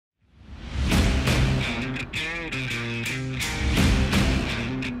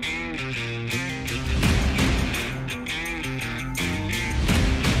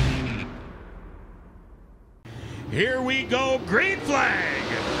green flag.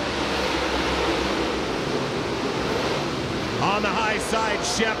 On the high side,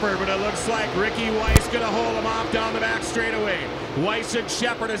 Shepard, but it looks like Ricky Weiss gonna hold him off down the back straightaway. Weiss and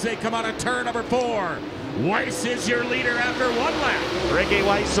Shepard as they come out of turn number 4. Weiss is your leader after 1 lap. Ricky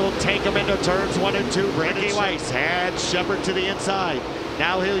Weiss will take him into turns 1 and 2. Ricky Weiss had Shepard to the inside.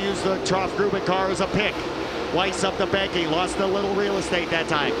 Now he'll use the Trough Grumman car as a pick. Weiss up the banking, lost a little real estate that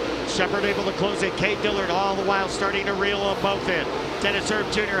time. Shepard able to close it. Cade Dillard all the while starting to reel them both in. Dennis Erb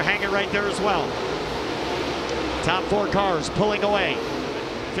Jr. hanging right there as well. Top 4 cars pulling away.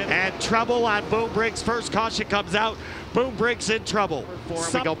 And trouble on Boom Briggs. First caution comes out. Boom Briggs in trouble.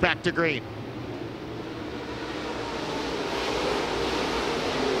 We go back to green.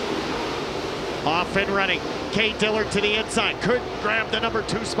 Off and running. Cade Dillard to the inside. Couldn't grab the number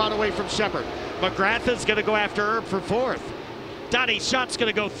 2 spot away from Shepard. McGrath is going to go after Erb for 4th. Donnie Schott's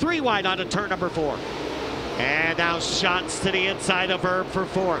going to go 3 wide onto turn number 4. And now Schatz to the inside of Erb for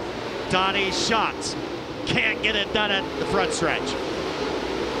 4th. Donnie Schatz can't get it done at the front stretch.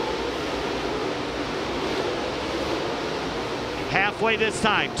 Halfway this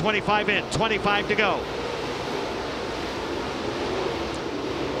time, 25 in, 25 to go.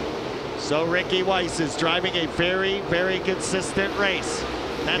 So Ricky Weiss is driving a very, very consistent race.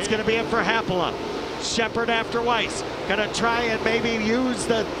 That's going to be it for Hapola. Shepard after Weiss. Going to try and maybe use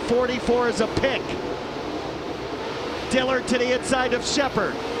the 44 as a pick. Dillard to the inside of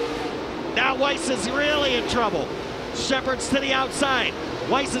Shepard. Now Weiss is really in trouble. Shepard's to the outside.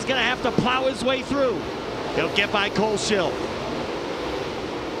 Weiss is going to have to plow his way through. He'll get by Cole Schill.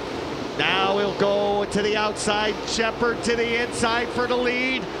 Now he'll go to the outside. Shepard to the inside for the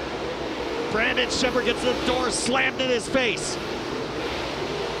lead. Brandon Shepard gets the door slammed in his face.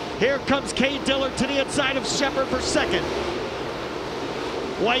 Here comes Cade Dillard to the inside of Shepard for 2nd.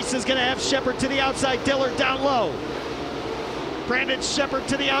 Weiss is going to have Shepard to the outside. Dillard down low. Brandon Shepard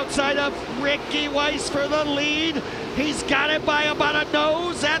to the outside of Ricky Weiss for the lead. He's got it by about a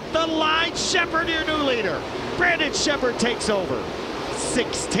nose at the line. Shepard, your new leader. Brandon Shepard takes over.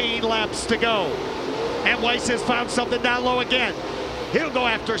 16 laps to go. And Weiss has found something down low again. He'll go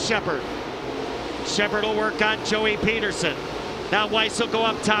after Shepard. Shepard will work on Joey Peterson. Now Weiss will go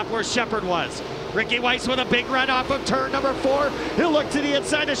up top where Shepard was. Ricky Weiss with a big run off of turn number 4. He'll look to the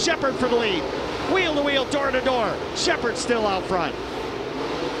inside of Shepard for the lead. Wheel to wheel, door to door. Shepard still out front.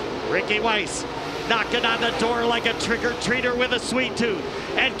 Ricky Weiss knocking on the door like a trick-or-treater with a sweet tooth.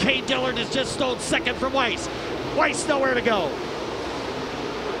 And Cade Dillard has just stole 2nd from Weiss. Weiss nowhere to go.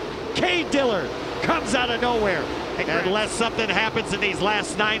 Cade Dillard comes out of nowhere. Unless something happens in these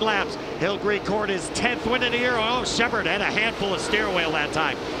last 9 laps, he'll record his 10th win of the year. Oh, Shepard had a handful of steering wheel that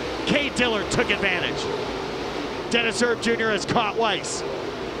time. Cade Dillard took advantage. Dennis Erb Jr. has caught Weiss.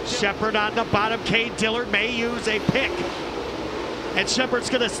 Shepard on the bottom. Cade Dillard may use a pick. And Shepard's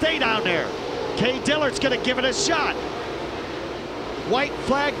going to stay down there. Cade Dillard's going to give it a shot. White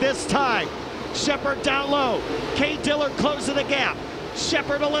flag this time. Shepard down low. Cade Dillard closing the gap.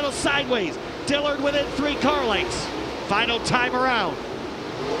 Shepard a little sideways. Dillard within 3 car lengths. Final time around.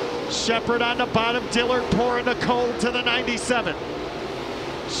 Shepard on the bottom. Dillard pouring the cold to the 97.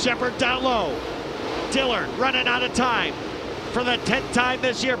 Shepard down low. Dillard running out of time. For the 10th time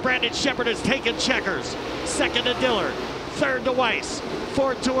this year, Brandon Shepard has taken checkers. 2nd to Dillard. 3rd to Weiss.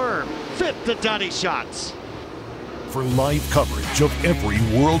 4th to Erb. 5th to Donnie Schatz. For live coverage of every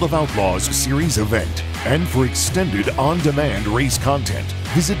World of Outlaws series event and for extended on-demand race content,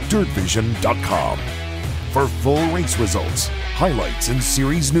 visit dirtvision.com. For full race results, highlights, and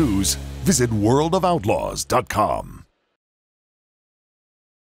series news, visit worldofoutlaws.com.